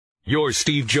Your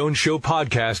Steve Jones Show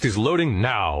podcast is loading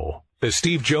now. The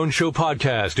Steve Jones Show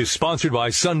podcast is sponsored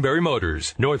by Sunbury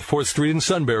Motors, North 4th Street in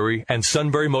Sunbury, and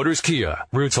Sunbury Motors Kia,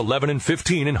 routes 11 and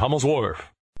 15 in Hummel's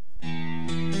Wharf.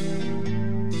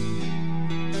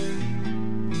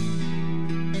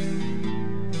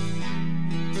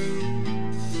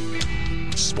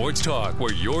 Sports talk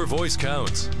where your voice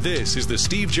counts. This is the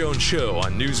Steve Jones Show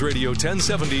on News Radio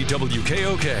 1070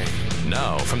 WKOK.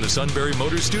 Now from the Sunbury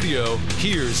Motors studio,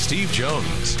 here's Steve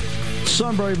Jones.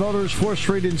 Sunbury Motors, 4th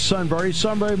Street in Sunbury.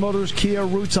 Sunbury Motors Kia,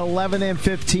 routes 11 and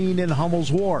 15 in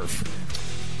Hummel's Wharf.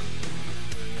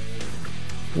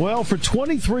 Well, for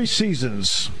 23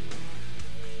 seasons,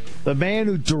 the man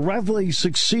who directly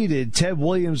succeeded Ted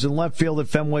Williams in left field at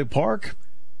Fenway Park,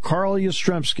 Carl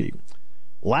Yastrzemski.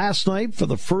 Last night, for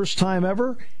the first time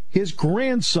ever, his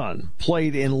grandson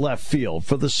played in left field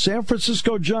for the San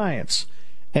Francisco Giants.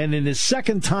 And in his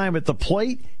second time at the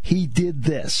plate, he did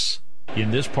this. In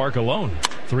this park alone,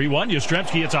 3-1,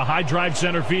 Yastrzemski, it's a high drive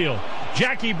center field.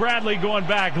 Jackie Bradley going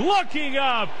back, looking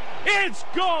up, it's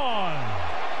gone!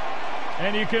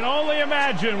 And you can only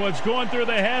imagine what's going through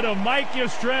the head of Mike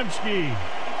Yastrzemski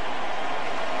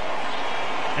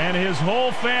and his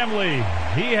whole family.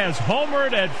 He has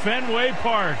homered at Fenway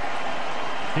Park,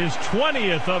 his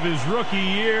 20th of his rookie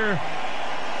year.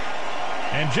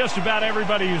 And just about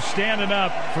everybody who's standing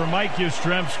up for Mike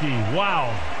Yastrzemski.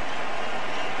 Wow.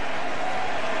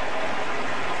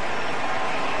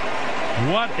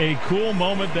 What a cool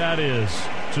moment that is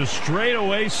to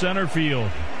straightaway center field.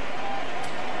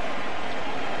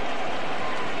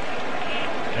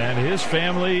 And his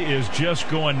family is just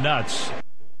going nuts.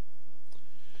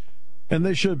 And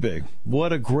they should be.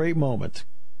 What a great moment.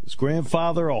 His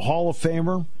grandfather, a Hall of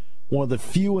Famer, one of the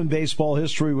few in baseball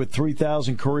history with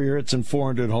 3,000 career hits and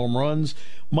 400 home runs.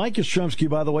 Mike Yastrzemski,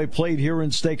 by the way, played here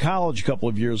in State College a couple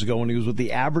of years ago when he was with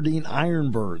the Aberdeen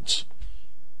Ironbirds.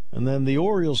 And then the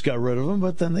Orioles got rid of him,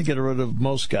 but then they get rid of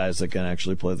most guys that can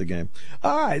actually play the game.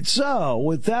 All right, so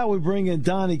with that, we bring in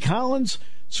Donnie Collins,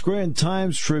 Scranton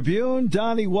Times-Tribune.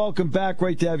 Donnie, welcome back.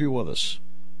 Great to have you with us.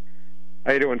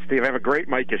 How you doing, Steve? I have a great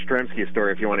Mike Yastrzemski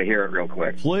story if you want to hear it real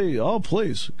quick. Please. Oh,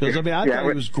 please. Because, I thought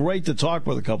he was great to talk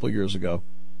with a couple of years ago.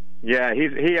 Yeah, he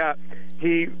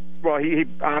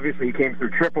obviously came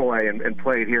through AAA and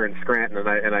played here in Scranton,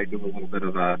 and I do a little bit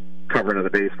of covering of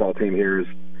the baseball team here,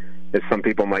 as some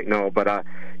people might know. But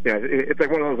it's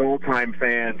like one of those old-time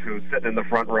fans who's sitting in the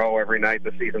front row every night,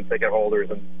 the season ticket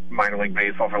holders in minor league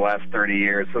baseball for the last 30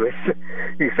 years. So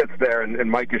he sits there,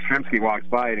 and Mike Yastrzemski walks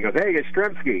by, and he goes, "Hey,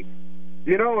 Yastrzemski,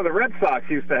 you know, the Red Sox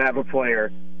used to have a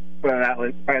player by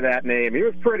that name. He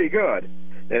was pretty good."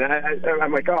 And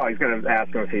I'm like, oh, he's going to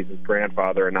ask him if he's his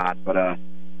grandfather or not. But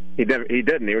he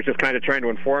didn't. He was just kind of trying to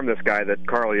inform this guy that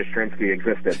Carl Yastrzemski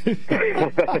existed.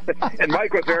 And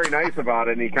Mike was very nice about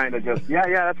it, and he kind of just, yeah,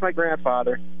 that's my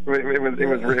grandfather. It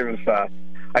was.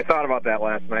 I thought about that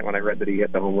last night when I read that he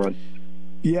hit the home run.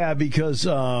 Yeah, because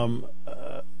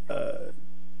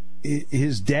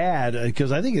his dad,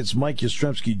 because I think it's Mike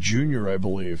Yastrzemski Jr., I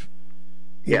believe.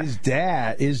 Yeah. His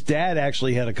dad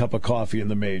actually had a cup of coffee in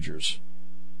the majors.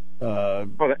 Very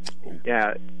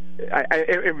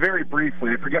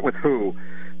briefly, I forget with who,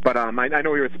 but I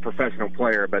know he was a professional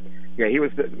player. But yeah, he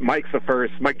was Mike Jr.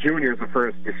 is the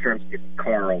first Yastrzemski.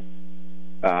 Carl.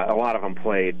 A lot of them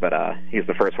played, but he's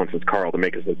the first one since Carl to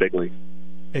make it to the big league.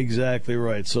 Exactly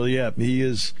right. So yeah, he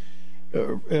is.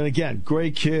 And again,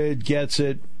 great kid, gets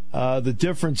it. The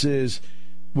difference is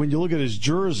when you look at his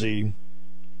jersey,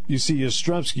 you see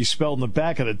Yastrzemski spelled in the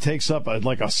back, and it takes up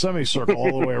like a semicircle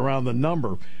all the way around the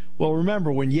number. Well,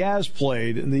 remember, when Yaz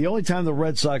played, and the only time the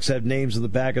Red Sox have names in the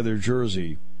back of their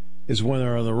jersey is when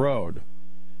they're on the road.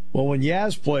 Well, when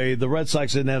Yaz played, the Red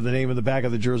Sox didn't have the name in the back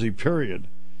of the jersey, period.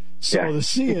 So to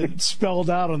see it spelled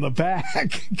out on the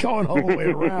back, going all the way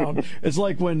around, it's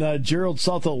like when Gerald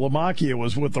Salto Lamacchia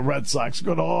was with the Red Sox,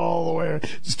 going all the way,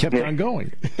 just kept on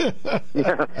going.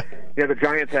 Yeah, the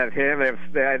Giants have him. I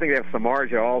think they have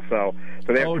Samardzija also.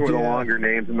 So they have two of the longer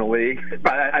names in the league.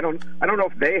 But I don't know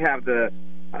if they have the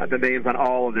names on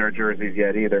all of their jerseys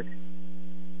yet either.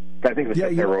 I think it's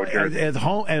their road jersey. At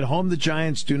home, the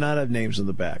Giants do not have names in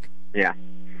the back. Yeah.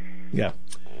 Yeah.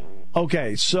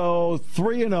 Okay, so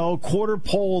 3-0, quarter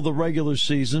pole of the regular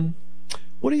season.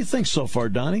 What do you think so far,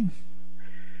 Donnie?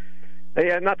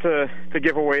 Yeah, not to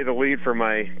give away the lead for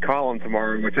my column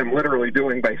tomorrow, which I'm literally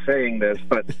doing by saying this,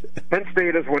 but Penn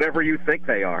State is whatever you think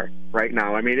they are right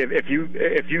now. I mean, if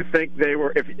you think they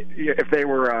were if they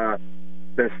were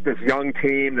this young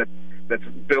team that's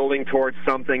building towards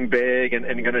something big and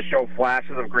going to show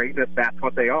flashes of greatness, that's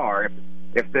what they are.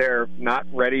 if they're not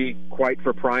ready quite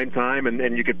for prime time,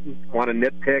 and you could want to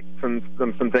nitpick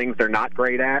some things they're not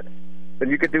great at, then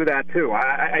you could do that too.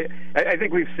 I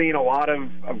think we've seen a lot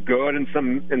of good and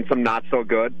some not so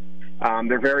good.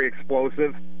 They're very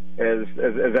explosive, as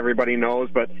everybody knows,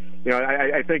 but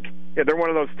I think they're one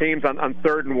of those teams on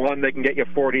 3rd and 1 they can get you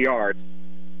 40 yards,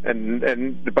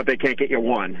 but they can't get you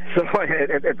 1. So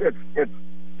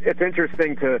it's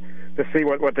interesting to see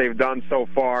what they've done so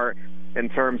far in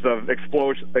terms of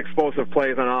explosive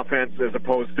plays on offense, as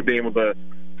opposed to being able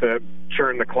to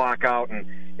churn the clock out and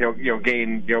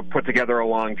put together a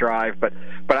long drive. But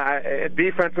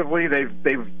defensively,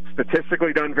 they've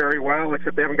statistically done very well,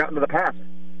 except they haven't gotten to the pass.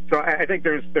 So I think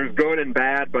there's good and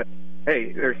bad, but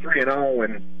hey, they're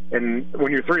 3-0, and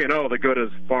when you're 3-0, the good has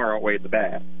far outweighed the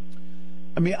bad.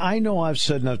 I mean, I know I've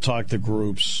said, and I've talked to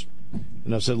groups,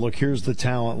 and I've said, look, here's the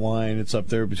talent line. It's up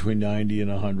there between 90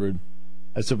 and 100.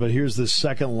 I said, but here's the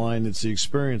second line. It's the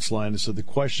experience line. I said, the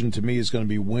question to me is going to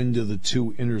be, when do the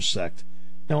two intersect?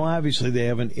 Now, obviously, they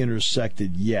haven't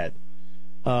intersected yet.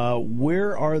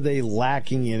 Where are they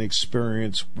lacking in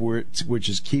experience, which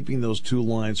is keeping those two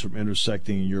lines from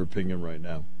intersecting, in your opinion, right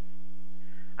now?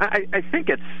 I think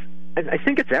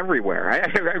it's everywhere.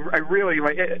 I really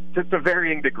like it, to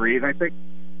varying degrees. I think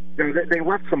they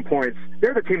left some points.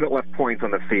 They're the team that left points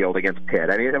on the field against Pitt.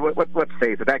 I mean, let's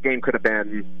face it, that game could have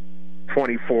been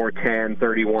 24-10,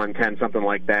 31-10, something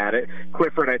like that.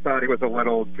 Clifford, I thought he was a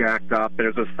little jacked up. It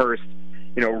was his first,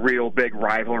 real big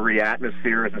rivalry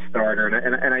atmosphere as a starter,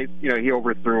 and he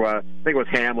overthrew I think it was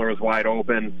Hamler was wide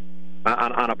open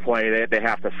on a play. They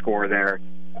have to score there.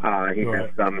 He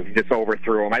just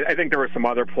overthrew him. I think there were some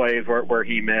other plays where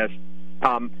he missed.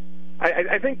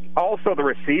 I think also the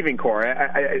receiving core.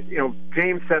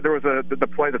 James said there was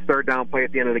the third down play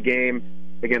at the end of the game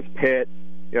against Pitt.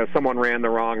 Someone ran the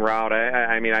wrong route.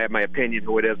 I mean, I have my opinion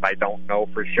who it is, but I don't know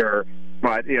for sure.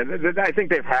 But I think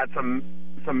they've had some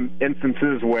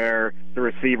instances where the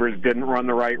receivers didn't run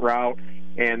the right route,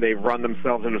 and they've run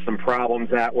themselves into some problems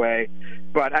that way.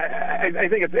 But I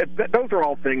think those are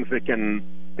all things that can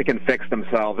fix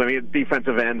themselves. I mean,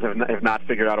 defensive ends have not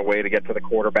figured out a way to get to the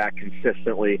quarterback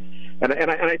consistently, and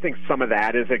I think some of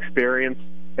that is experience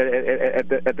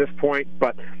at this point.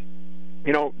 But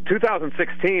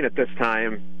 2016 at this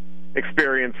time,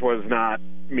 experience was not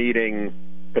meeting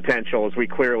potential, as we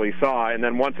clearly saw. And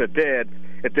then once it did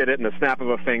it in the snap of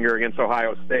a finger against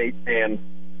Ohio State, and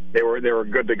they were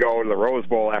good to go to the Rose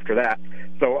Bowl after that.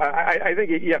 So I think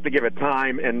you have to give it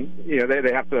time, and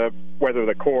they have to weather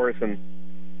the course and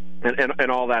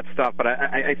all that stuff. But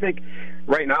I think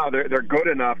right now they're good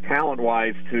enough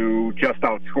talent-wise to just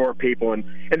outscore people, and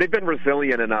they've been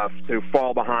resilient enough to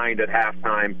fall behind at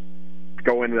halftime,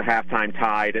 go into the halftime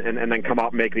tied, and then come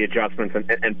out and make the adjustments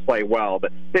and play well.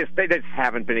 But they just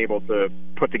haven't been able to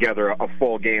put together a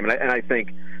full game, and I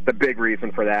think the big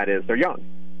reason for that is they're young.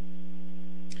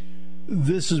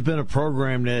 This has been a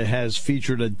program that has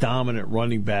featured a dominant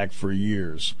running back for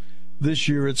years. This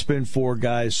year it's been 4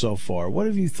 guys so far. What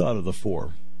have you thought of the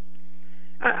 4?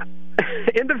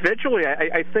 Individually,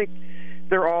 I think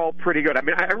they're all pretty good. I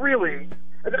mean, I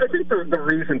think the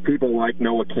reason people like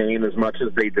Noah Cain as much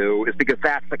as they do is because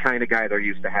that's the kind of guy they're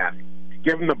used to having.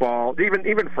 Give him the ball.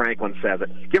 Even Franklin says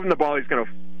it. Give him the ball, he's going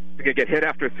to get hit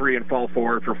after 3 and fall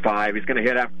forward for 5. He's going to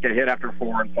get hit after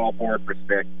 4 and fall forward for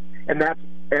 6. And that's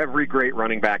every great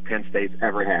running back Penn State's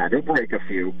ever had. He'll break a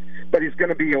few, but he's going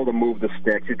to be able to move the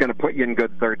sticks. He's going to put you in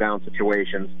good third down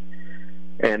situations.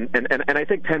 And I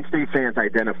think Penn State fans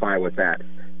identify with that.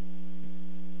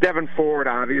 Devin Ford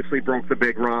obviously broke the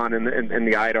big run in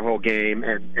the Idaho game,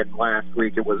 and last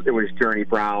week it was Journey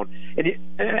Brown.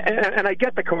 And I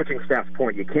get the coaching staff's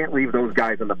point. You can't leave those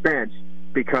guys on the bench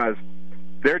because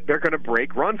they're going to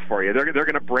break runs for you. They're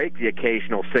going to break the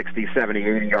occasional 60, 70,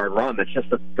 80-yard run. That's just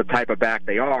the type of back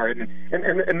they are,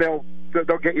 and they'll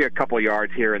get you a couple of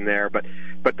yards here and there, but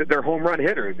they're home run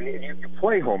hitters, and you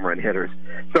play home run hitters.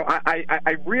 So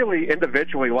I really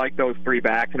individually like those 3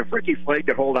 backs, and if Ricky Slade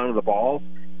could hold on to the ball,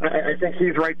 I think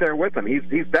he's right there with them.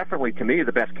 He's definitely, to me,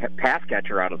 the best pass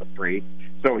catcher out of the 3.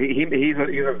 So he's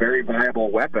a very viable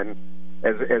weapon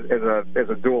as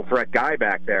a dual threat guy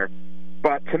back there.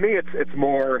 But to me, it's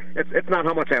more. It's not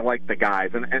how much I like the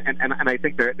guys, and I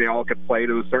think they all could play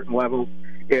to a certain level.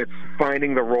 It's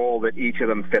finding the role that each of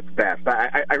them fits best.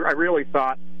 I really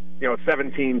thought,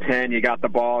 17-10, you got the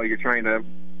ball, you're trying to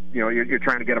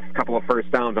get a couple of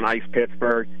first downs and ice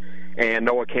Pittsburgh, and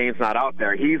Noah Cain's not out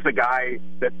there. He's the guy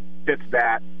that fits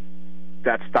that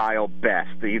style best.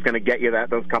 He's going to get you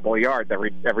those couple of yards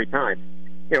every time.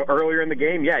 Earlier in the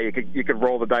game, you could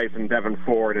roll the dice in Devin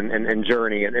Ford and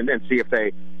Journey and see if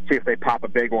they see if they pop a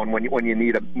big one when you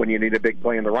need a big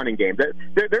play in the running game.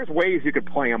 There's ways you could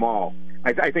play them all.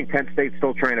 I think Penn State's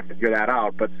still trying to figure that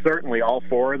out, but certainly all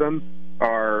four of them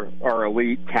are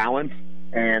elite talents.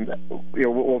 And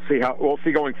we'll see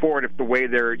going forward if the way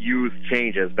they're used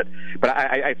changes. But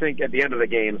I think at the end of the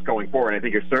games going forward, I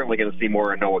think you're certainly going to see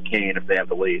more of Noah Cain if they have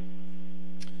the lead.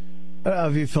 How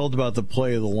have you felt about the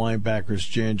play of the linebackers,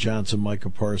 Jan Johnson, Micah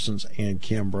Parsons, and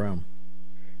Cam Brown?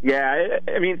 Yeah,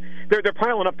 I mean they're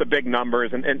piling up the big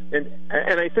numbers, and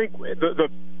I think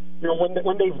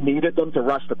when they've needed them to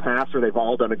rush the passer, they've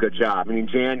all done a good job. I mean,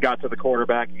 Jan got to the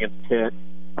quarterback against Pitt.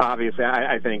 Obviously,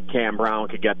 I think Cam Brown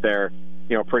could get there,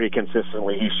 pretty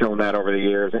consistently. He's shown that over the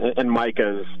years. And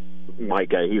Micah.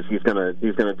 He's gonna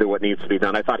do what needs to be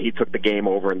done. I thought he took the game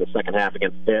over in the second half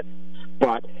against Pitt,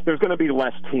 but there's going to be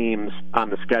less teams on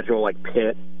the schedule like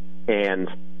Pitt and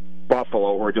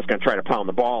Buffalo who are just going to try to pound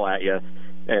the ball at you,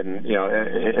 and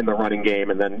in the running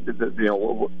game. And then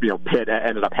Pitt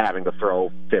ended up having to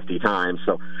throw 50 times,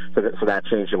 so that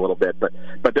changed a little bit. But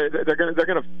they're going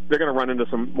to run into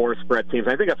some more spread teams.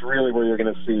 I think that's really where you're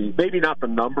going to see maybe not the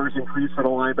numbers increase for the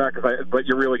linebackers, but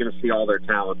you're really going to see all their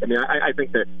talent. I mean, I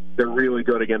think that they're really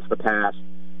good against the pass.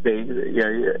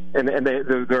 They're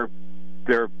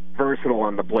versatile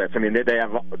on the blitz. I mean, they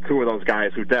have two of those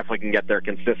guys who definitely can get there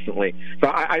consistently. So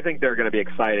I think they're going to be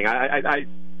exciting. I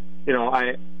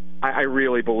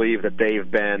really believe that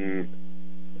they've been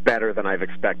better than I've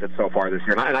expected so far this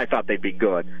year, and I thought they'd be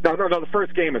good. No, the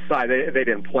first game aside, they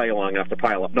didn't play long enough to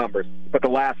pile up numbers, but the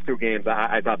last two games,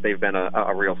 I thought they've been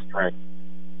a real strength.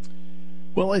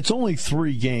 Well, it's only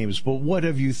 3 games, but what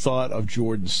have you thought of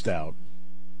Jordan Stout?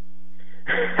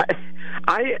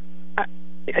 I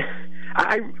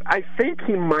think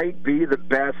he might be the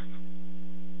best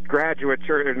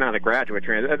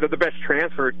the best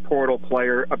transfer portal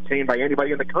player obtained by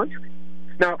anybody in the country.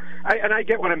 Now, I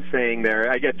get what I'm saying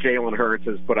there. I get Jalen Hurts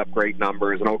has put up great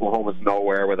numbers, and Oklahoma's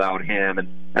nowhere without him, and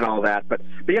all that. But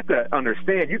you have to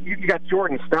understand, you got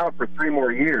Jordan Stout for 3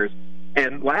 more years,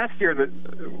 and last year, they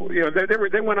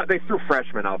threw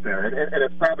freshmen out there, and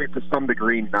it's probably to some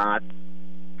degree not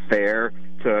fair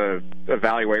to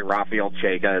evaluate Rafael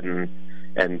Cheka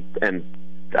and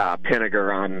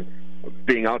Pinniger on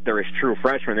being out there as true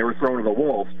freshmen. They were thrown to the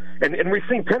wolves, and we've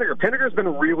seen Pinniger. Pinniger's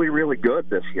been really, really good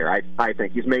this year. I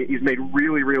think he's made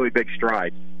really, really big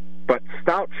strides. But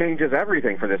Stout changes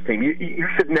everything for this team. You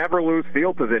should never lose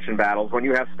field position battles when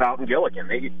you have Stout and Gilligan.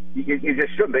 You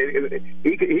just shouldn't.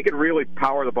 He could really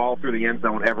power the ball through the end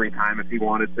zone every time if he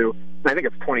wanted to. I think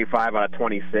it's 25 out of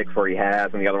 26 where he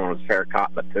has, and the other one was fair caught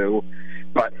in the 2.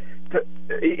 But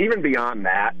even beyond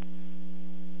that,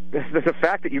 the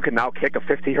fact that you can now kick a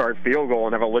 50-yard field goal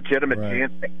and have a legitimate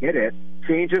chance to hit it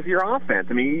changes your offense.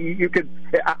 I mean,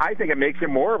 I think it makes it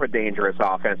more of a dangerous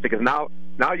offense because now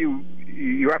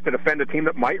you have to defend a team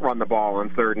that might run the ball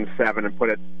on 3rd and 7 and put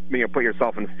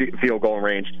yourself in field goal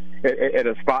range at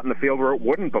a spot in the field where it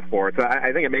wouldn't before. So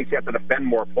I think it makes you have to defend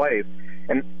more plays.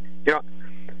 And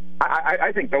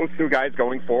I think those two guys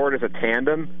going forward as a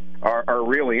tandem are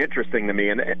really interesting to me.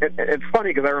 And it's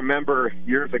funny because I remember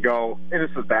years ago, and this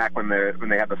was back when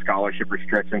they had the scholarship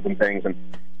restrictions and things,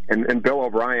 and Bill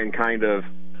O'Brien kind of,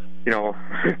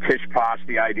 pish-posh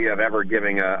the idea of ever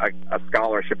giving a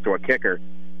scholarship to a kicker.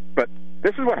 But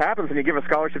this is what happens when you give a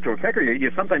scholarship to a kicker.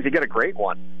 Sometimes you get a great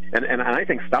one, and I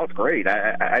think Stout's great.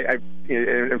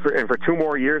 And for 2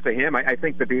 more years of him, I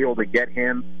think to be able to get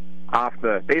him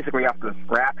basically off the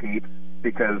scrap heap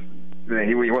because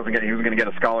he was going to get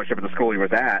a scholarship at the school he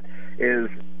was at is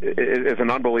an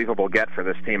unbelievable get for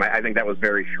this team. I think that was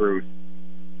very shrewd.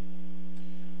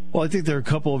 Well, I think there are a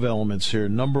couple of elements here.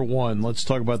 Number one, let's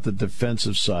talk about the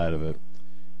defensive side of it.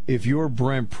 If you're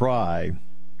Brent Pry,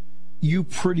 you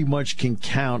pretty much can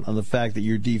count on the fact that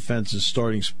your defense's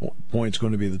starting point is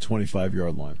going to be the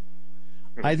 25-yard line.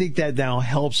 I think that now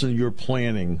helps in your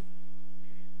planning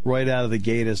right out of the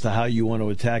gate as to how you want to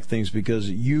attack things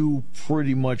because you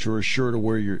pretty much are assured of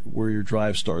where your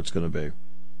drive start's going to be.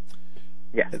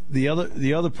 Yeah.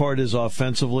 The other part is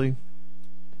offensively.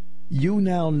 You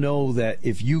now know that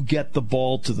if you get the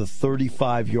ball to the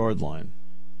 35-yard line,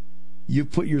 you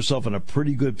put yourself in a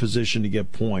pretty good position to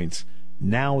get points.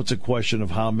 Now it's a question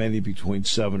of how many between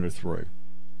 7 or 3.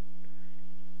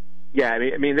 Yeah,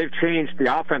 I mean they've changed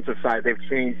the offensive side. They've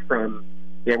changed from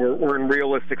we're in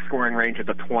realistic scoring range at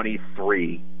the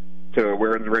 23 to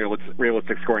we're in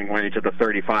realistic scoring range at the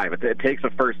 35. It takes a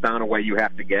first down away you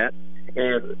have to get,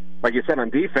 and like you said on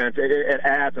defense, it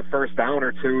adds a first down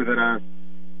or two that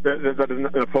an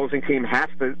opposing team has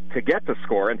to get to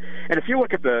score. And if you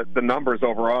look at the numbers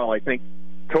overall, I think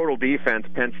total defense,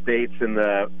 Penn State's in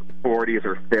the 40s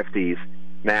or 50s.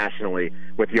 nationally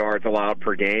with yards allowed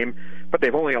per game, but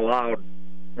they've only allowed,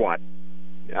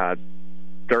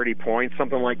 30 points,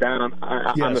 something like that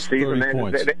on the season. 30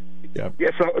 points.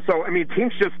 So I mean,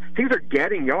 teams are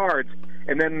getting yards,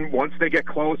 and then once they get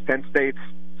close, Penn State's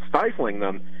stifling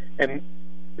them. And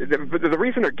the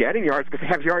reason they're getting yards is because they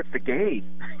have yards to gain.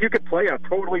 You could play a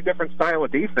totally different style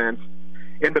of defense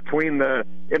in between the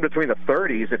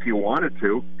 30s if you wanted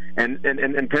to, and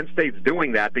Penn State's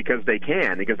doing that because they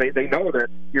can, because they know that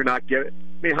you're not getting.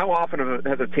 I mean, how often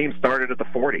has a team started at the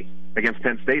 40 against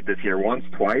Penn State this year? Once,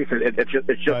 twice? It's just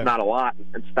right. Not a lot.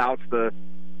 And Stout's the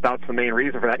main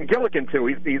reason for that. And Gillikin too.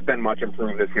 He's been much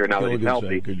improved this year now that he's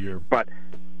healthy. Good year. But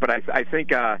I think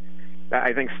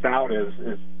Stout is.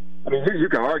 I mean, you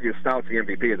can argue Stout's the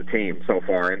MVP of the team so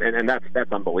far, and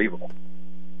that's unbelievable.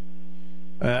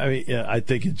 I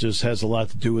think it just has a lot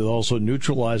to do with also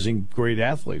neutralizing great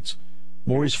athletes.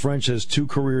 Maurice French has 2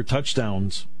 career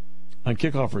touchdowns on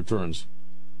kickoff returns.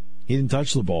 He didn't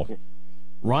touch the ball.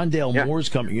 Rondale Moore's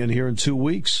coming in here in 2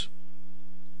 weeks.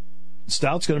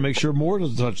 Stout's going to make sure Moore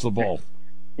doesn't touch the ball.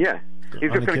 Yeah.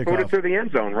 He's just going to put it through the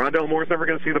end zone. Rondale Moore's never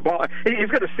going to see the ball. He's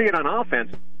going to see it on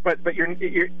offense, but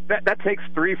that takes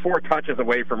 3-4 touches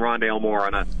away from Rondale Moore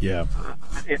on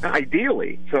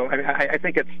ideally. So I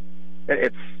think it's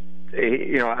I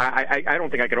don't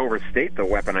think I could overstate the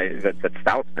weapon that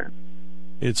Stout's been.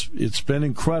 It's been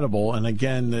incredible, and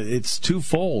again, it's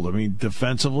twofold. I mean,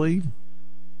 defensively,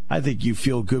 I think you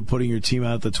feel good putting your team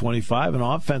out at the 25, and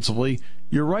offensively,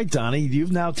 you're right, Donnie.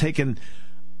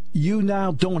 You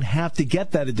now don't have to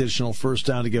get that additional first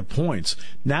down to get points.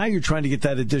 Now you're trying to get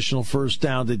that additional first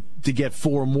down to get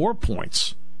 4 more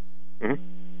points. Mm-hmm.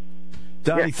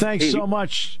 Donnie, thanks so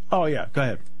much. Oh yeah, go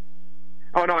ahead.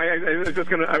 Oh no, I was just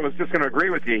gonna agree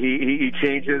with you. He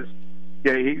changes,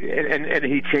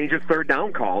 he changes third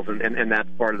down calls and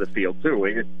that part of the field too.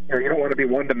 You don't want to be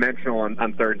one dimensional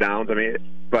on third downs. I mean,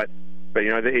 but on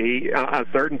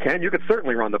 3rd and 10, you could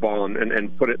certainly run the ball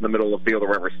and put it in the middle of the field or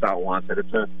wherever Stout wants it.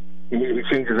 He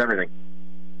changes everything.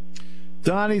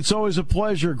 Donnie, it's always a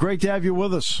pleasure. Great to have you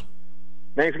with us.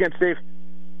 Thanks again, Steve.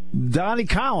 Donnie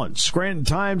Collins, Scranton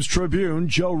Times-Tribune,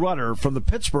 Joe Rutter from the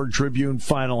Pittsburgh Tribune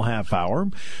Final Half Hour.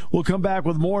 We'll come back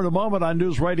with more in a moment on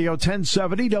News Radio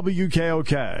 1070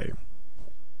 WKOK.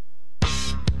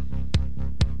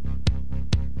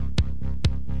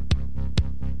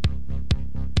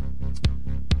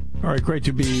 All right, great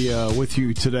to be with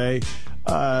you today.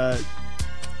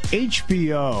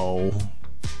 HBO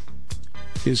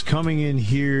is coming in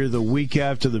here the week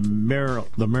after the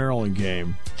Maryland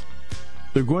game.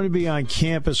 They're going to be on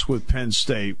campus with Penn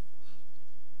State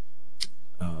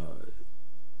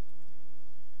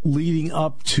leading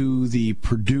up to the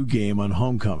Purdue game on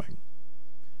homecoming.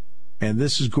 And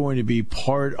this is going to be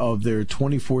part of their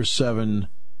 24/7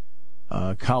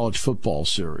 college football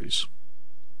series.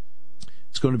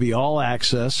 It's going to be all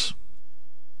access.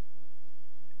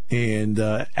 And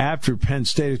after Penn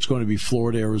State, it's going to be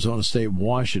Florida, Arizona State, and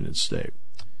Washington State.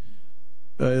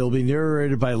 It'll be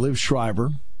narrated by Liv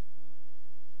Schreiber.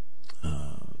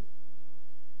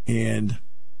 And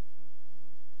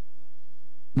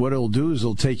what it'll do is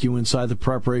it'll take you inside the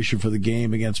preparation for the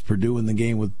game against Purdue and the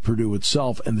game with Purdue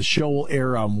itself. And the show will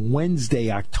air on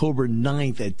Wednesday, October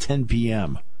 9th at 10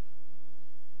 p.m.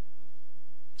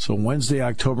 So Wednesday,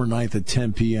 October 9th at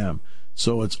 10 p.m.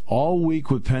 So it's all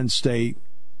week with Penn State,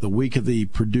 the week of the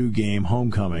Purdue game,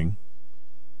 homecoming.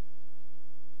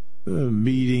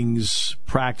 Meetings,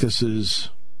 practices,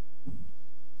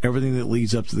 everything that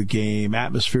leads up to the game,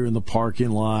 atmosphere in the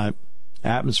parking lot,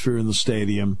 atmosphere in the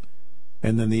stadium,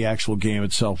 and then the actual game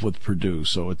itself with Purdue.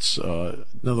 So it's, in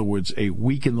other words, a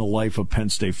week in the life of Penn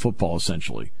State football,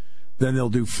 essentially. Then they'll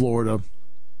do Florida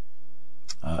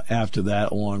after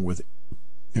that, along with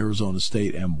Arizona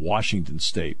State and Washington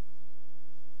State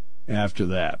after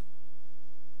that.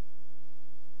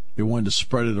 They wanted to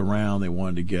spread it around. They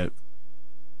wanted to get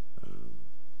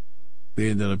they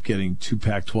ended up getting 2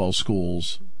 Pac-12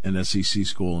 schools, an SEC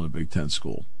school, and a Big Ten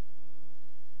school.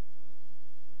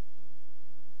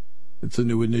 It's a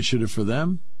new initiative for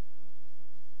them.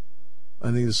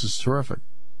 I think this is terrific.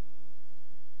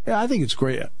 Yeah, I think it's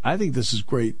great. I think this is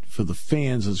great for the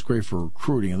fans. It's great for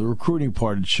recruiting. And the recruiting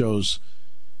part, it shows,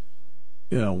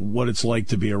 what it's like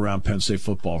to be around Penn State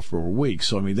football for a week.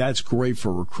 So, I mean, that's great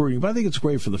for recruiting. But I think it's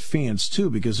great for the fans, too,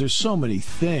 because there's so many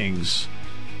things,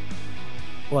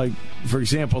 like, for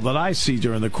example, that I see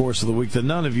during the course of the week that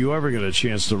none of you ever get a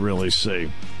chance to really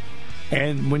see.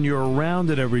 And when you're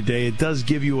around it every day, it does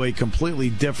give you a completely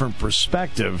different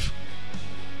perspective.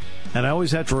 And I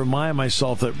always have to remind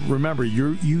myself that, remember,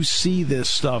 you see this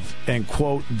stuff and,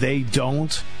 quote, they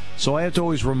don't. So I have to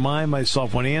always remind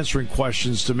myself when answering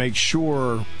questions to make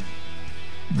sure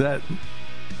that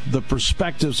the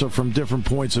perspectives are from different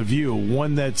points of view.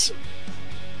 One that's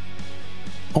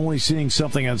only seeing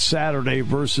something on Saturday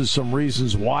versus some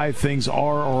reasons why things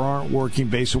are or aren't working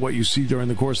based on what you see during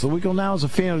the course of the week. Well, now as a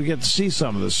fan, we get to see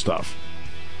some of this stuff.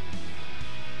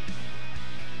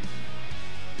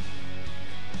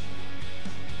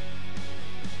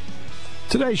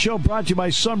 Today's show brought to you by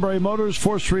Sunbury Motors,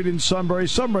 4th Street in Sunbury.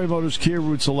 Sunbury Motors, Kia,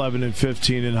 routes 11 and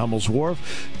 15 in Hummel's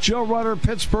Wharf. Joe Rutter,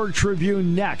 Pittsburgh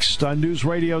Tribune, next on News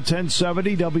Radio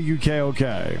 1070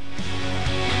 WKOK.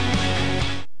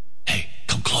 Hey,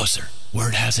 come closer.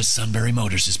 Word has it Sunbury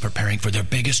Motors is preparing for their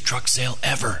biggest truck sale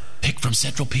ever. Pick from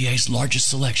Central PA's largest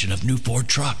selection of new Ford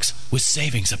trucks with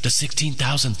savings up to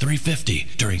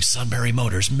 $16,350 during Sunbury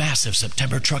Motors' massive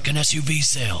September truck and SUV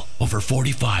sale. Over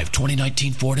 45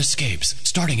 2019 Ford Escapes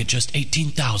starting at just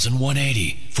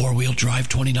 $18,180. Four-wheel drive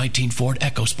 2019 Ford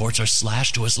EcoSports are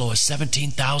slashed to as low as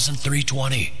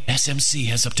 $17,320. SMC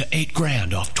has up to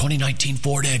 $8,000 off 2019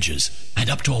 Ford Edges and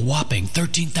up to a whopping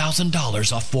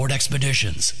 $13,000 off Ford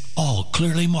Expeditions. All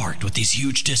clearly marked with these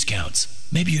huge discounts.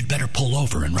 Maybe you'd better pull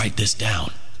over and write this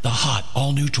down. The hot,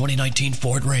 all-new 2019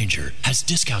 Ford Ranger has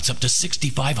discounts up to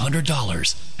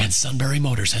 $6,500. And Sunbury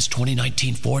Motors has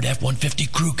 2019 Ford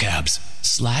F-150 Crew Cabs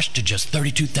slashed to just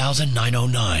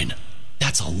 $32,909.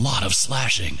 That's a lot of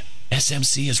slashing.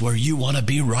 SMC is where you want to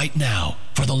be right now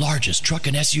for the largest truck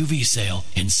and SUV sale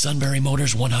in Sunbury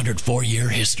Motors' 104-year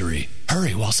history.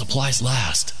 Hurry while supplies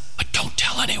last, but don't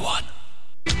tell anyone.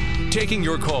 Taking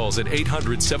your calls at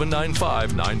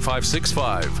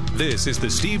 800-795-9565. This is the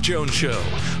Steve Jones Show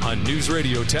on News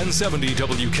Radio 1070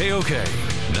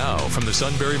 WKOK. Now from the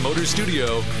Sunbury Motors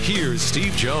studio, here's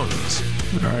Steve Jones.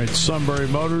 All right, Sunbury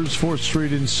Motors, 4th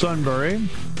Street in Sunbury.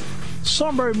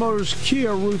 Sunbury Motors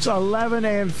Kia, routes 11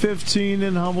 and 15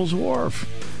 in Hummel's Wharf.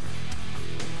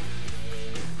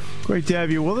 Great to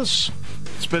have you with us.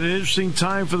 It's been an interesting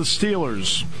time for the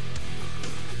Steelers.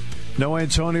 No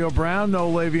Antonio Brown, no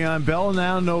Le'Veon Bell,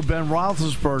 now no Ben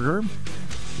Roethlisberger.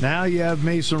 Now you have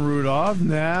Mason Rudolph.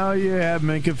 Now you have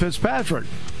Minkah Fitzpatrick.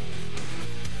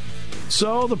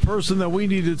 So the person that we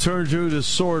need to turn to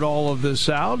sort all of this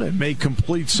out and make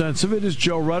complete sense of it is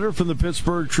Joe Rutter from the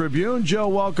Pittsburgh Tribune. Joe,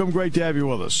 welcome. Great to have you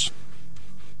with us.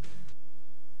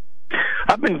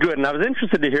 I've been good, and I was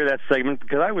interested to hear that segment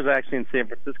because I was actually in San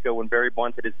Francisco when Barry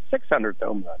Bonds hit his 600th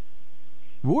home run.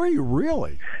 Were you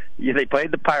really? Yeah, they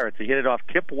played the Pirates. He hit it off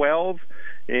Kip Wells,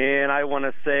 and I want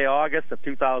to say August of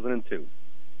 2002.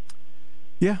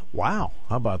 Yeah, wow.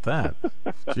 How about that?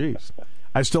 Jeez.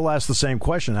 I still ask the same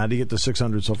question. How do you get to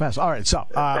 600 so fast? All right, so.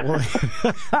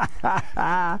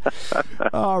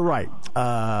 All right.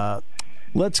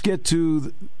 Let's get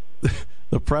to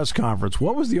the press conference.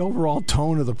 What was the overall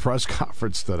tone of the press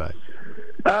conference today?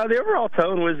 The overall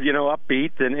tone was,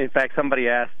 upbeat, and in fact, somebody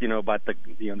asked, about the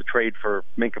trade for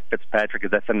Minkah Fitzpatrick.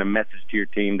 Does that send a message to your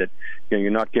team that,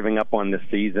 you're not giving up on this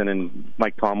season? And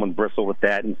Mike Tomlin bristled with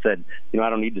that and said, I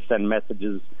don't need to send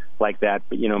messages like that,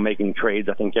 but making trades.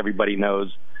 I think everybody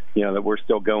knows, that we're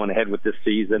still going ahead with this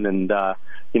season, and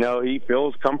he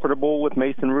feels comfortable with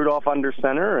Mason Rudolph under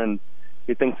center, and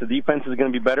he thinks the defense is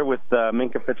going to be better with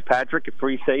Minkah Fitzpatrick at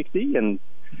free safety, and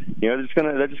they're just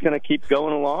gonna keep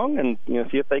going along and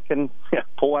see if they can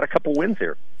pull out a couple wins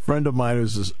here. A friend of mine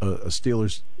who's a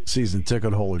Steelers season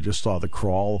ticket holder just saw the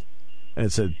crawl, and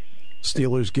it said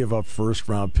Steelers give up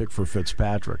first-round pick for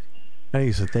Fitzpatrick. And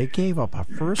he said, they gave up a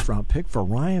first-round pick for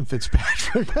Ryan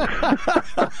Fitzpatrick.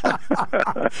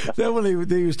 Then when he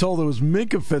was told it was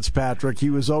Minkah Fitzpatrick, he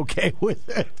was okay with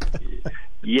it.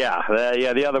 Yeah,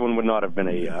 the other one would not have been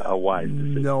a wise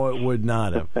decision. No, it would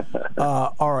not have.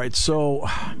 All right, so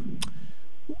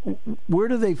where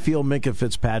do they feel Minkah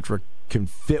Fitzpatrick can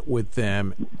fit with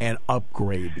them and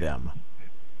upgrade them?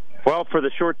 Well, for the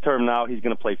short term now, he's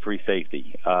going to play free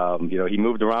safety. He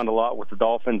moved around a lot with the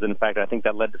Dolphins, and in fact, I think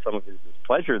that led to some of his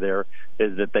pleasure there,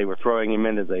 is that they were throwing him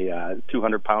in as a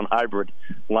 200-pound hybrid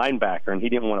linebacker, and he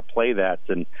didn't want to play that.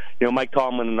 And, Mike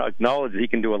Tomlin acknowledged he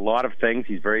can do a lot of things.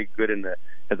 He's very good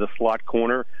as a slot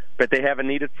corner, but they have a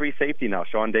needed free safety now.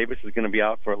 Sean Davis is going to be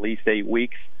out for at least 8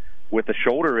 weeks with a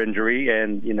shoulder injury,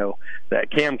 and, that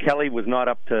Cam Kelly was not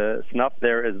up to snuff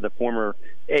there as the former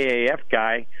AAF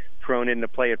guy, thrown into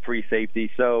play at free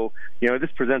safety. So, this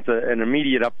presents an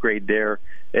immediate upgrade there.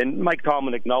 And Mike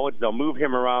Tomlin acknowledged they'll move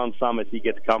him around some as he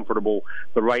gets comfortable,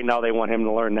 but right now they want him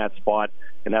to learn that spot,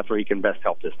 and that's where he can best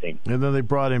help this team. And then they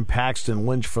brought in Paxton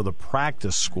Lynch for the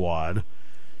practice squad.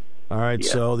 All right,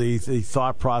 yeah. So the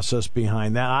thought process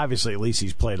behind that, obviously at least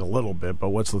he's played a little bit, but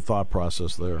what's the thought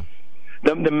process there?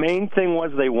 The main thing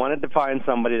was they wanted to find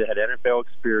somebody that had NFL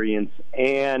experience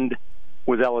and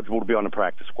was eligible to be on the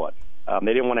practice squad.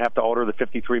 They didn't want to have to alter the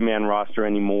 53-man roster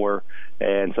anymore,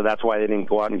 and so that's why they didn't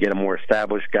go out and get a more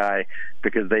established guy,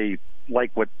 because they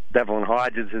like what Devlin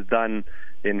Hodges has done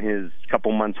in his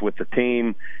couple months with the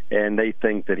team, and they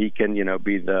think that he can,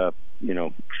 be the,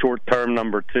 short-term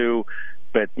number 2.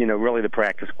 But, really the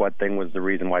practice squad thing was the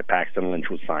reason why Paxton Lynch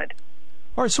was signed.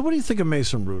 All right, so what do you think of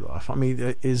Mason Rudolph? I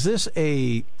mean, is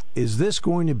this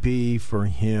going to be for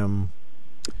him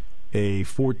a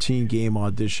 14-game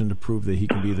audition to prove that he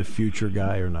can be the future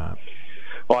guy or not?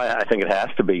 Well, I think it has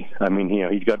to be. I mean,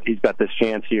 he's got this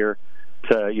chance here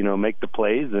to, make the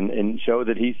plays and show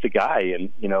that he's the guy.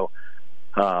 And,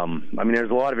 there's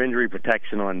a lot of injury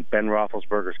protection on Ben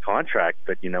Roethlisberger's contract,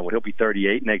 but, he'll be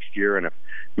 38 next year. And if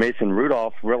Mason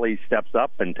Rudolph really steps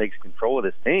up and takes control of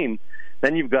this team,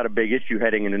 then you've got a big issue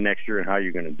heading into next year and how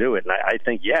you're going to do it. And I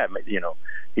think,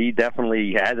 he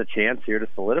definitely has a chance here to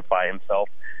solidify himself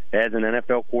as an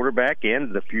NFL quarterback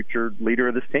and the future leader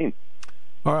of this team.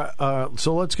 All right,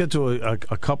 so let's get to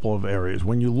a couple of areas.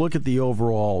 When you look at the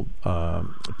overall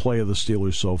play of the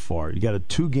Steelers so far, you got a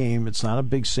 2-game, it's not a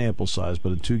big sample size,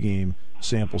 but a 2-game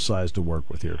sample size to work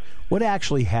with here. What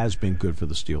actually has been good for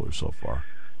the Steelers so far?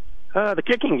 The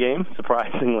kicking game,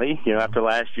 surprisingly, after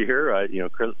last year,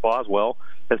 Chris Boswell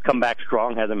has come back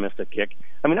strong, hasn't missed a kick.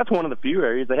 I mean, that's one of the few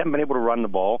areas they haven't been able to run the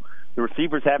ball. The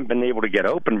receivers haven't been able to get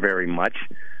open very much.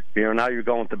 Now you're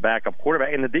going with the backup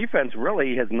quarterback, and the defense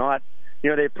really has not.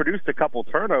 They've produced a couple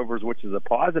turnovers, which is a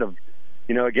positive,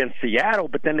 against Seattle,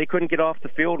 but then they couldn't get off the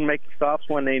field and make the stops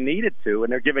when they needed to,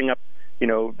 and they're giving up.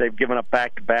 They've given up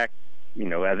back-to-back.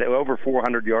 Over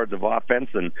 400 yards of offense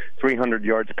and 300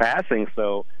 yards passing.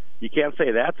 So you can't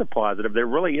say that's a positive. There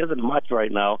really isn't much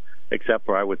right now, except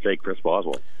for, I would say, Chris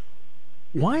Boswell.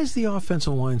 Why has the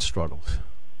offensive line struggled?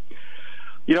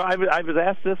 I was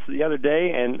asked this the other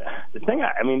day, and the thing,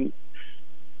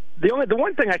 the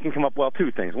one thing I can come up,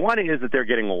 two things. One is that they're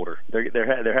getting older.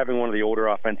 They're having one of the older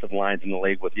offensive lines in the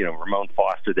league with, Ramon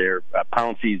Foster there.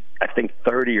 Pouncey's, I think,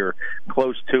 30 or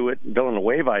close to it.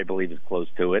 Villanueva, I believe, is close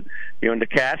to it. And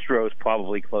DeCastro is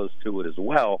probably close to it as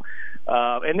well.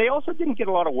 And they also didn't get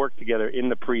a lot of work together in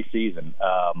the preseason.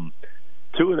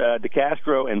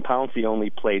 DeCastro and Pouncey only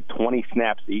played 20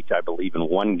 snaps each, I believe, in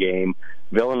one game.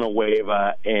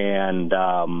 Villanueva and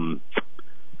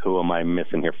who am I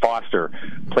missing here? Foster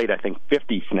played, I think,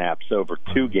 50 snaps over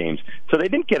 2 games. So they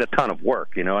didn't get a ton of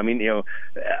work, and that,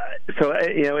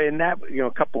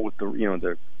 coupled with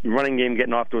the running game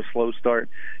getting off to a slow start,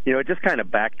 it just kind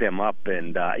of backed them up.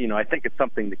 And, I think it's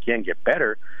something that can get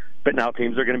better. But now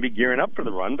teams are going to be gearing up for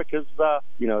the run because,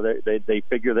 they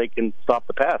figure they can stop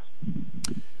the pass.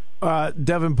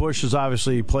 Devin Bush has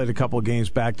obviously played a couple of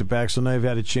games back-to-back, so now you've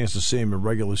had a chance to see him in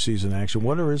regular season action.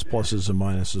 What are his pluses and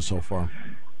minuses so far?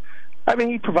 I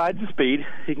mean, he provides the speed.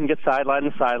 He can get sideline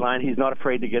to sideline. He's not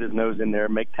afraid to get his nose in there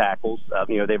and make tackles.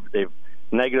 They've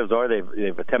negatives are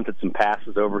they've attempted some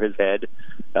passes over his head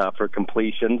for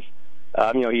completions.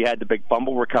 He had the big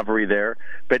fumble recovery there.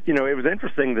 But, it was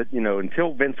interesting that,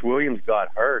 until Vince Williams got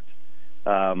hurt,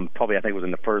 probably I think it was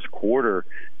in the first quarter,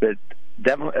 that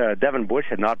Devin Bush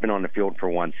had not been on the field for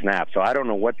one snap. So I don't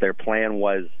know what their plan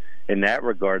was in that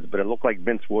regards, but it looked like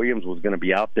Vince Williams was going to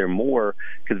be out there more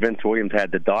because Vince Williams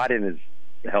had the dot in his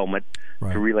helmet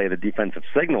to relay the defensive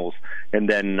signals. And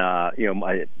then, I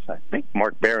think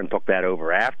Mark Barron took that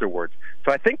over afterwards.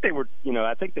 So I think they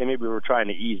maybe were trying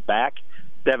to ease back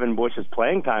Devin Bush's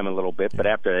playing time a little bit, but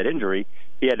after that injury,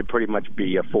 he had to pretty much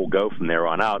be a full go from there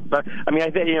on out. But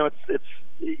I think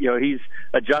he's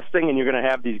adjusting, and you're going to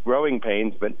have these growing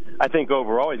pains. But I think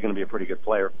overall he's going to be a pretty good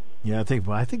player. Yeah,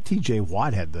 I think T.J.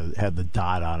 Watt had the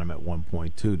dot on him at one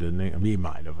point too, didn't he? I mean, he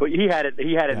might have. But he had it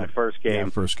in the first game.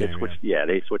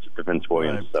 They switched it to Vince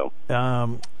Williams. Right.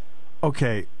 So,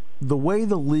 okay, the way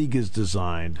the league is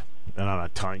designed. And I'm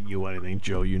not telling you anything,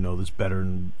 Joe. You know this better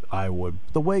than I would.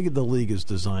 The way the league is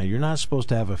designed, you're not supposed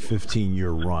to have a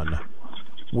 15-year run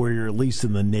where you're at least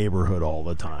in the neighborhood all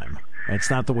the time. It's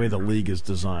not the way the league is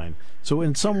designed. So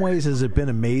in some ways, has it been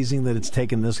amazing that it's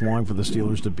taken this long for the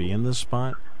Steelers to be in this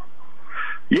spot?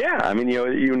 Yeah, I mean,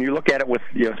 when you look at it with,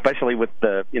 especially with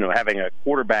the, having a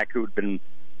quarterback who'd been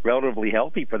relatively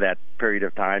healthy for that period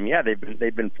of time. Yeah,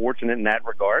 they've been fortunate in that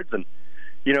regards, and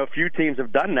a few teams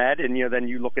have done that, and then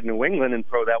you look at New England and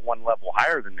throw that one level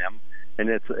higher than them, and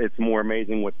it's more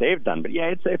amazing what they've done. But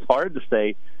yeah, it's hard to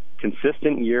stay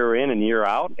consistent year in and year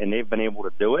out, and they've been able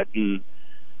to do it. And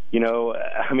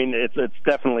it's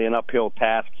definitely an uphill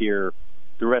task here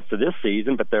the rest of this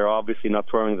season, but they're obviously not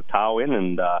throwing the towel in,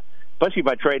 and especially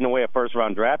by trading away a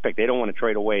first-round draft pick, they don't want to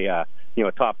trade away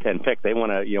a top 10 pick. They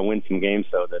want to win some games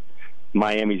so that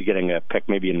Miami's getting a pick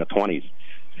maybe in the 20s.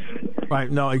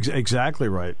 Right. No, exactly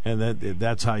right. And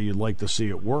that's how you'd like to see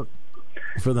it work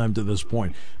for them to this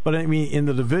point. But, I mean, in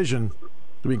the division,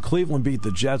 Cleveland beat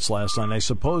the Jets last night. I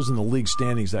suppose in the league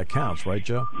standings that counts, right,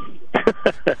 Joe?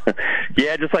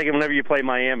 Yeah, just like whenever you play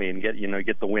Miami and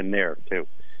get the win there, too.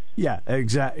 Yeah,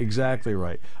 exactly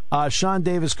right. Sean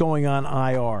Davis going on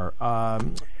IR.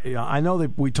 I know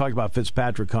that we talked about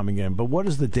Fitzpatrick coming in, but what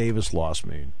does the Davis loss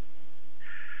mean?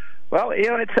 Well,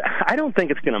 I don't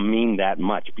think it's going to mean that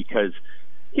much because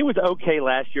he was okay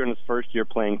last year in his first year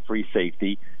playing free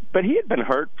safety, but he had been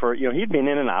hurt for, he'd been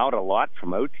in and out a lot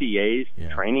from OTAs,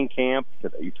 training camp,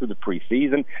 to the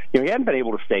preseason. He hadn't been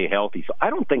able to stay healthy, so I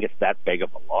don't think it's that big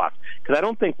of a loss because I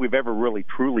don't think we've ever really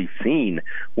truly seen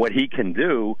what he can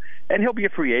do, and he'll be a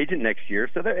free agent next year,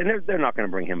 so they're not going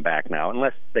to bring him back now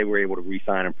unless they were able to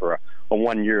re-sign him for a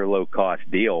one-year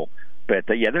low-cost deal. But,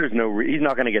 there's he's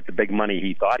not going to get the big money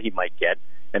he thought he might get,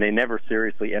 and they never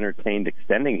seriously entertained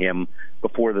extending him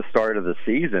before the start of the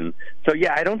season. So,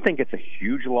 I don't think it's a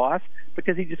huge loss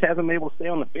because he just hasn't been able to stay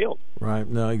on the field. Right.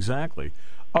 No, exactly.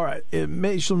 All right.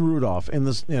 Mason Rudolph, in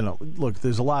this, look,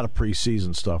 there's a lot of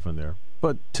preseason stuff in there.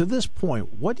 But to this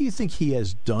point, what do you think he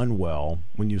has done well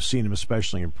when you've seen him,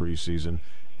 especially in preseason,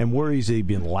 and where has he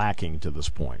been lacking to this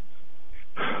point?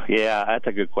 Yeah, that's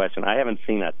a good question. I haven't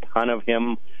seen a ton of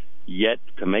him yet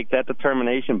to make that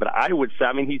determination, but I would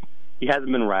say, he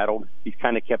hasn't been rattled. He's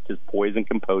kind of kept his poise and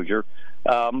composure.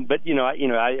 But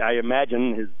I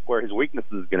imagine where his weakness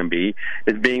is going to be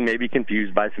is being maybe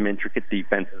confused by some intricate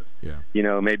defenses.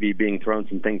 Yeah. Maybe being thrown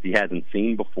some things he hasn't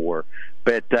seen before.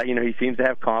 But he seems to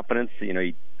have confidence.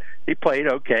 He played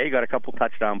okay. He got a couple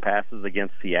touchdown passes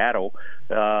against Seattle.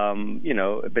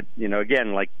 But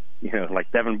again, like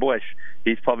Devin Bush,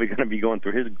 he's probably going to be going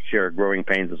through his share of growing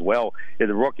pains as well as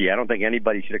a rookie. I don't think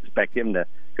anybody should expect him to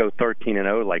go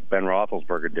 13-0 like Ben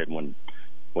Roethlisberger did when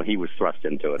he was thrust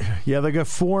into it. Yeah, they got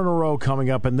 4 in a row coming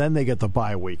up, and then they get the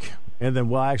bye week. And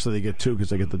then, actually, they get 2 because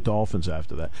they get the Dolphins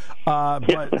after that.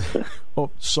 Oh,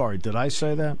 sorry, did I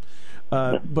say that?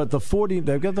 But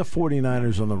they've got the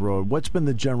 49ers on the road. What's been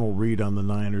the general read on the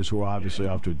Niners, who are obviously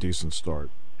off to a decent start?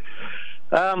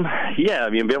 Be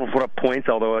able to put up points,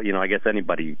 although, I guess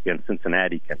anybody in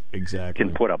Cincinnati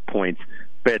can put up points.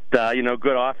 But,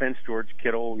 good offense, George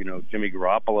Kittle, Jimmy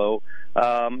Garoppolo.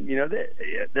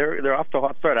 They're off to a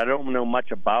hot start. I don't know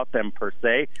much about them per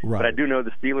se, but I do know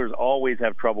the Steelers always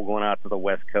have trouble going out to the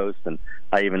West Coast. And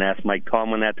I even asked Mike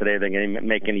Tomlin that today. Are they going to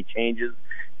make any changes?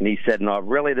 And he said, no,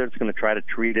 really, they're just going to try to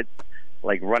treat it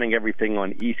like running everything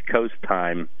on East Coast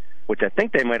time, which I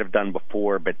think they might have done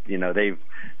before, but,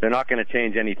 they're not going to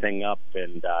change anything up.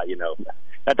 And,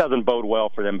 that doesn't bode well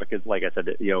for them because, like I said,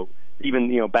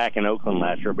 even, back in Oakland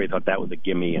last year, everybody thought that was a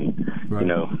gimme, and,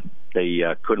 they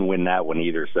couldn't win that one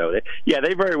either. So,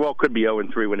 they very well could be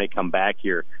 0-3 when they come back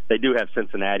here. They do have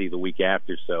Cincinnati the week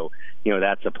after, so,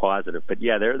 that's a positive. But,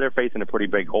 they're facing a pretty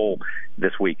big hole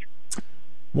this week.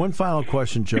 One final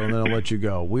question, Joe, and then I'll let you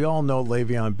go. We all know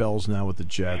Le'Veon Bell's now with the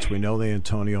Jets. We know that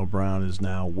Antonio Brown is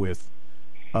now with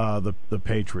the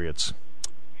Patriots.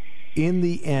 In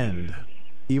the end,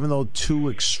 even though 2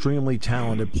 extremely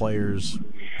talented players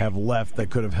have left that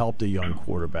could have helped a young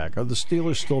quarterback, are the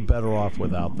Steelers still better off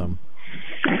without them?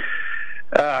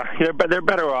 They're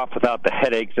better off without the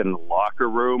headaches in the locker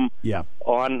room. Yeah.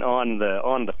 On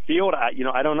the field, I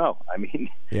don't know.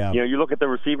 You look at the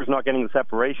receivers not getting the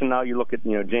separation now. You look at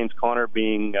James Conner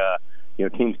being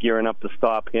teams gearing up to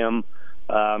stop him.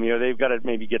 They've got to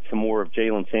maybe get some more of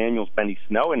Jalen Samuels, Benny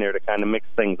Snow in there to kind of mix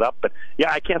things up. But,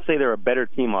 I can't say they're a better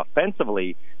team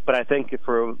offensively, but I think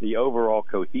for the overall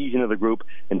cohesion of the group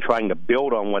and trying to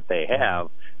build on what they have,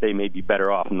 they may be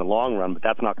better off in the long run, but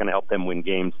that's not going to help them win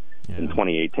games in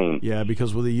 2018. Yeah,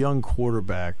 because with a young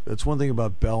quarterback, that's one thing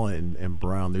about Bell and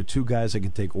Brown. They're 2 guys that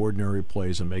can take ordinary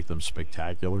plays and make them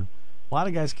spectacular. A lot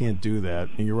of guys can't do that,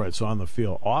 and you're right. So on the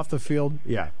field, off the field,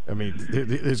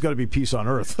 there's got to be peace on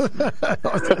earth. Off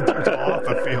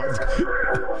the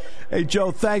field. Hey,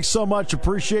 Joe, thanks so much.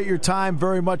 Appreciate your time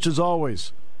very much as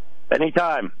always.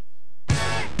 Anytime.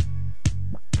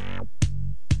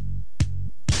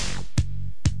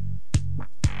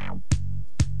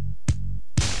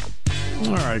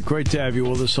 All right, great to have you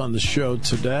with us on the show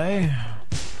today.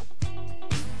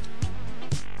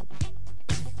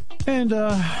 And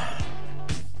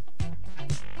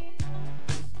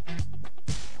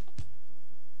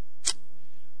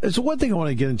it's one thing I want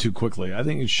to get into quickly. I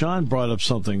think Sean brought up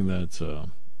something that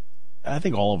I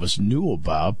think all of us knew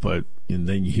about, and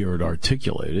then you hear it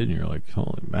articulated, and you're like,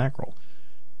 holy mackerel.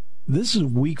 This is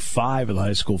week 5 of the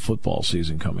high school football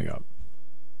season coming up.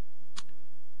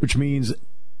 which means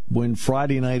when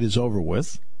Friday night is over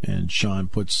with and Sean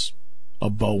puts a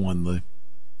bow on the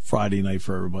Friday night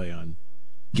for everybody on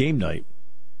game night,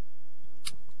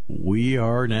 we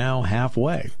are now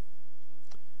halfway.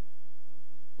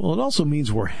 Well, it also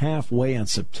means we're halfway on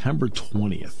September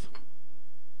 20th.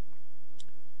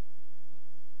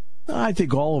 I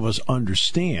think all of us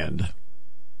understand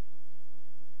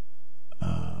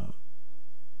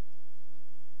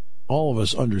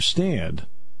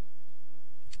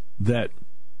that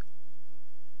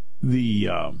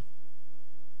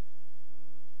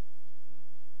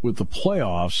with the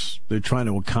playoffs, they're trying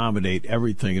to accommodate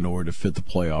everything in order to fit the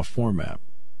playoff format.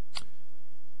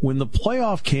 When the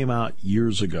playoff came out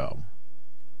years ago,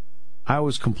 I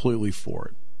was completely for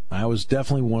it. I was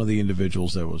definitely one of the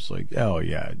individuals that was like, oh,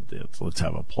 yeah, let's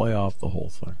have a playoff, the whole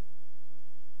thing.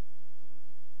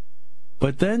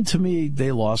 But then, to me,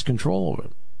 they lost control of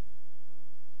it.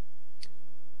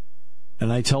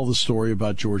 And I tell the story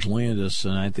about George Landis,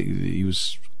 and I think he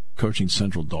was coaching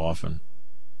Central Dauphin.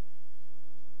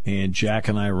 And Jack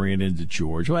and I ran into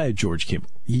George. Well, George came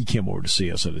over to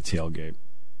see us at a tailgate.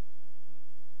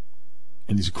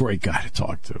 And he's a great guy to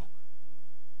talk to.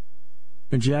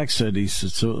 And Jack said,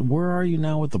 so where are you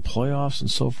now with the playoffs and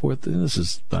so forth? And this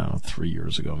is, I don't know, 3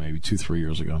 years ago, maybe 3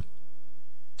 years ago.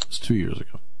 It's 2 years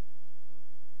ago.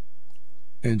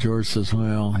 And George says,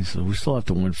 well, he said, we still have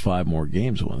to win 5 more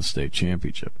games to win the state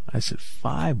championship. I said,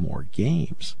 5 more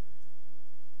games?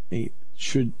 Hey,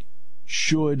 should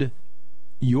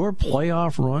your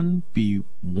playoff run be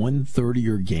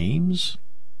 130-er games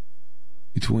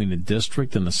between a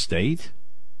district and a state?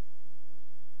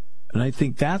 And I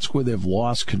think that's where they've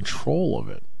lost control of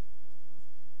it.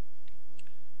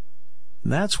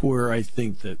 And that's where I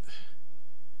think that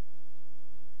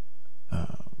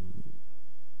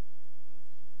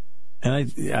and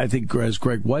I think, as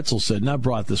Greg Wetzel said, and I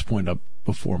brought this point up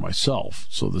before myself,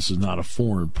 so this is not a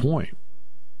foreign point.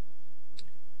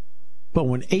 But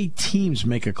when 8 teams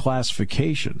make a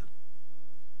classification,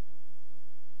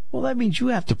 well, that means you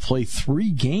have to play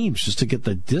 3 games just to get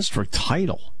the district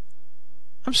title.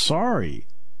 I'm sorry.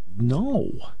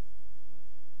 No.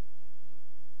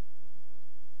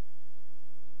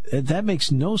 That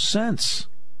makes no sense.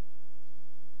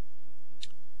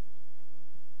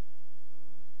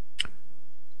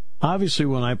 Obviously,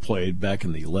 when I played back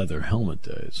in the leather helmet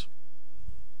days,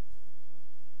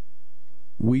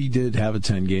 we did have a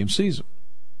 10-game season.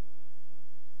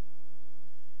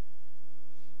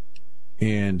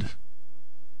 And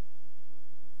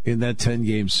in that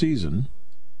 10-game season,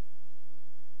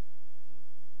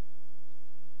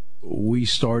 we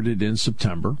started in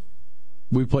September.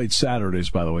 We played Saturdays,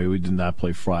 by the way. We did not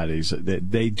play Fridays.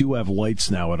 They do have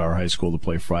lights now at our high school to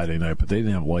play Friday night, but they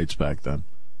didn't have lights back then.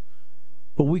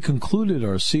 But we concluded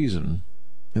our season,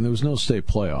 and there was no state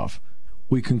playoff.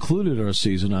 We concluded our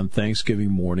season on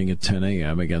Thanksgiving morning at 10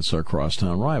 a.m. against our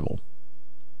crosstown rival.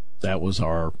 That was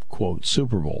our, quote,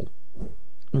 Super Bowl.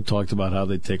 We talked about how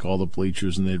they'd take all the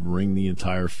bleachers and they'd ring the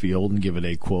entire field and give it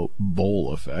a, quote,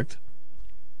 bowl effect.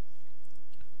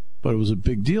 But it was a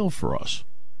big deal for us.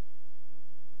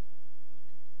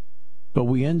 But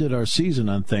we ended our season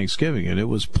on Thanksgiving, and it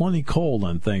was plenty cold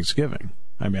on Thanksgiving.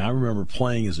 I mean, I remember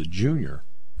playing as a junior,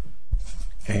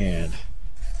 and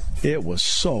it was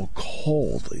so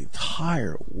cold the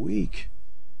entire week.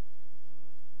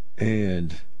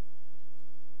 And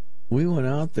we went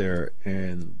out there,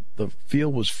 and the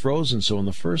field was frozen. So in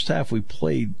the first half, we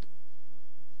played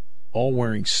all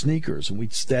wearing sneakers, and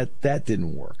that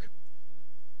didn't work.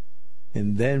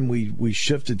 And then we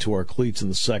shifted to our cleats in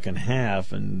the second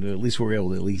half, and at least we were able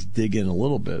to at least dig in a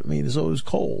little bit. I mean, so it was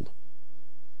cold.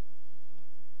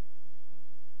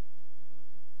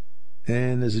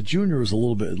 And as a junior, it was a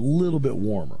little bit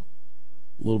warmer,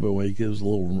 a little bit. It was a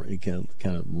little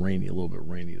kind of rainy, a little bit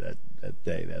rainy that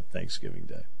day, that Thanksgiving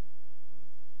day.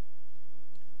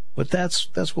 But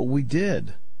that's what we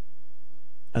did,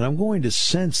 and I'm going to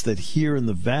sense that here in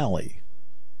the Valley,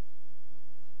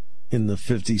 in the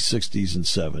 50s, 60s, and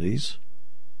 70s,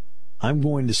 I'm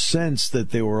going to sense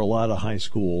that there were a lot of high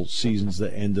school seasons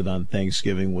that ended on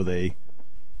Thanksgiving with a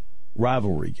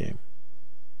rivalry game.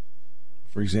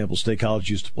 For example, State College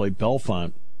used to play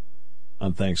Bellefonte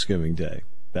on Thanksgiving Day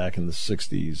back in the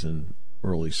 60s and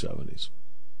early 70s.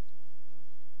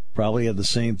 Probably had the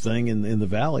same thing in the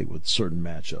Valley with certain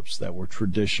matchups that were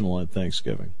traditional on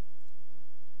Thanksgiving.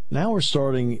 Now we're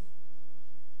starting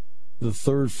the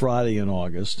third Friday in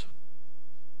August.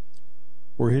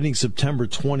 We're hitting September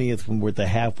 20th when we're at the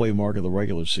halfway mark of the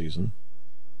regular season,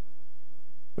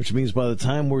 which means by the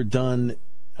time we're done,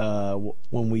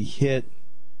 when we hit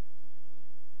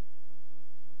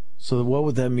So what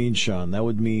would that mean, Sean? That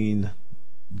would mean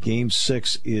Game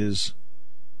 6 is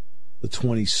the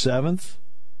 27th.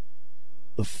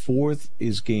 The 4th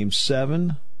is Game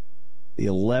 7. The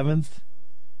 11th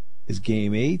is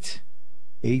Game 8.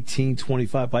 18,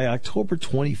 25. By October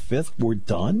 25th, we're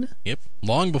done? Yep,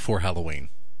 long before Halloween.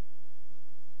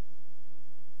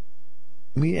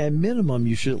 I mean, at minimum,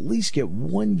 you should at least get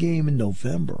one game in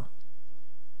November.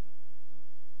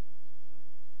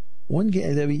 One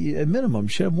game, I mean, at minimum, you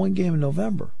should have one game in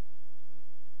November.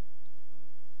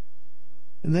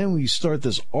 And then we start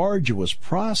this arduous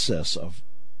process of,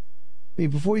 I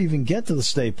mean, before you even get to the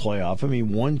state playoff, I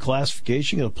mean, one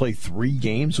classification, going to play 3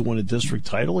 games to win a district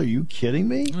title? Are you kidding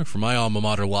me? For my alma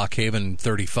mater, Lock Haven,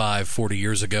 40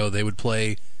 years ago, they would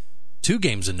play 2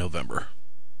 games in November.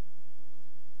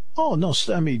 Oh, no,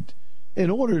 I mean, in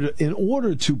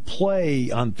order to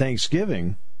play on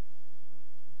Thanksgiving,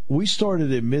 we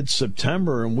started in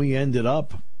mid-September and we ended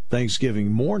up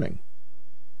Thanksgiving morning.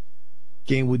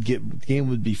 Game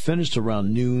would be finished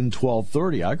around noon,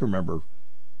 12:30. I can remember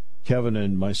Kevin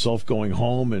and myself going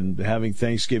home and having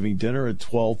Thanksgiving dinner at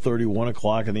 12:30, 1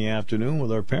 o'clock in the afternoon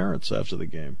with our parents after the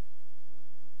game.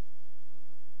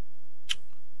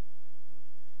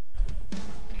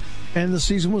 And the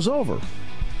season was over.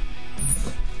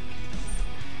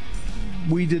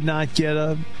 We did not get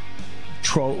a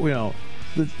trophy,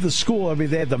 the school, I mean,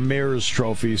 they had the mayor's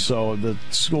trophy, so the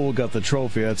school got the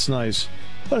trophy. That's nice.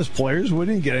 But as players, we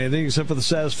didn't get anything except for the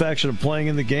satisfaction of playing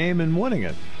in the game and winning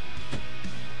it.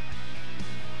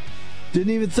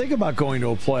 Didn't even think about going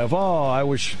to a playoff. Oh, I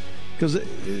wish,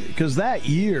 because that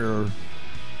year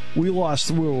we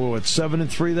lost. We were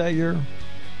 7-3 that year.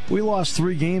 We lost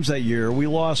 3 games that year. We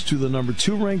lost to the number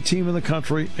 2 ranked team in the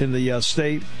country in the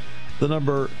state, the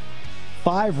number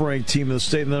 5 ranked team in the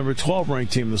state, and the number 12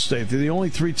 ranked team in the state. They're the only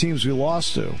 3 teams we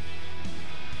lost to.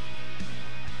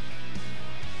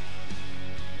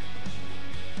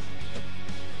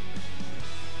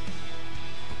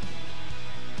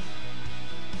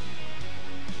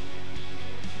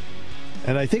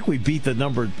 And I think we beat the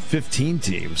number 15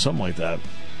 team, something like that.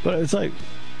 But it's like,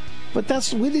 we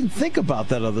didn't think about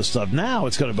that other stuff. Now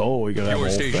it's going to be, we got to have a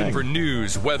whole station thing. For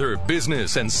news, weather,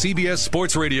 business, and CBS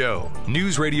Sports Radio.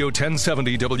 News Radio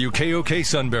 1070 WKOK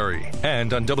Sunbury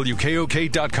and on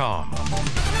WKOK.com.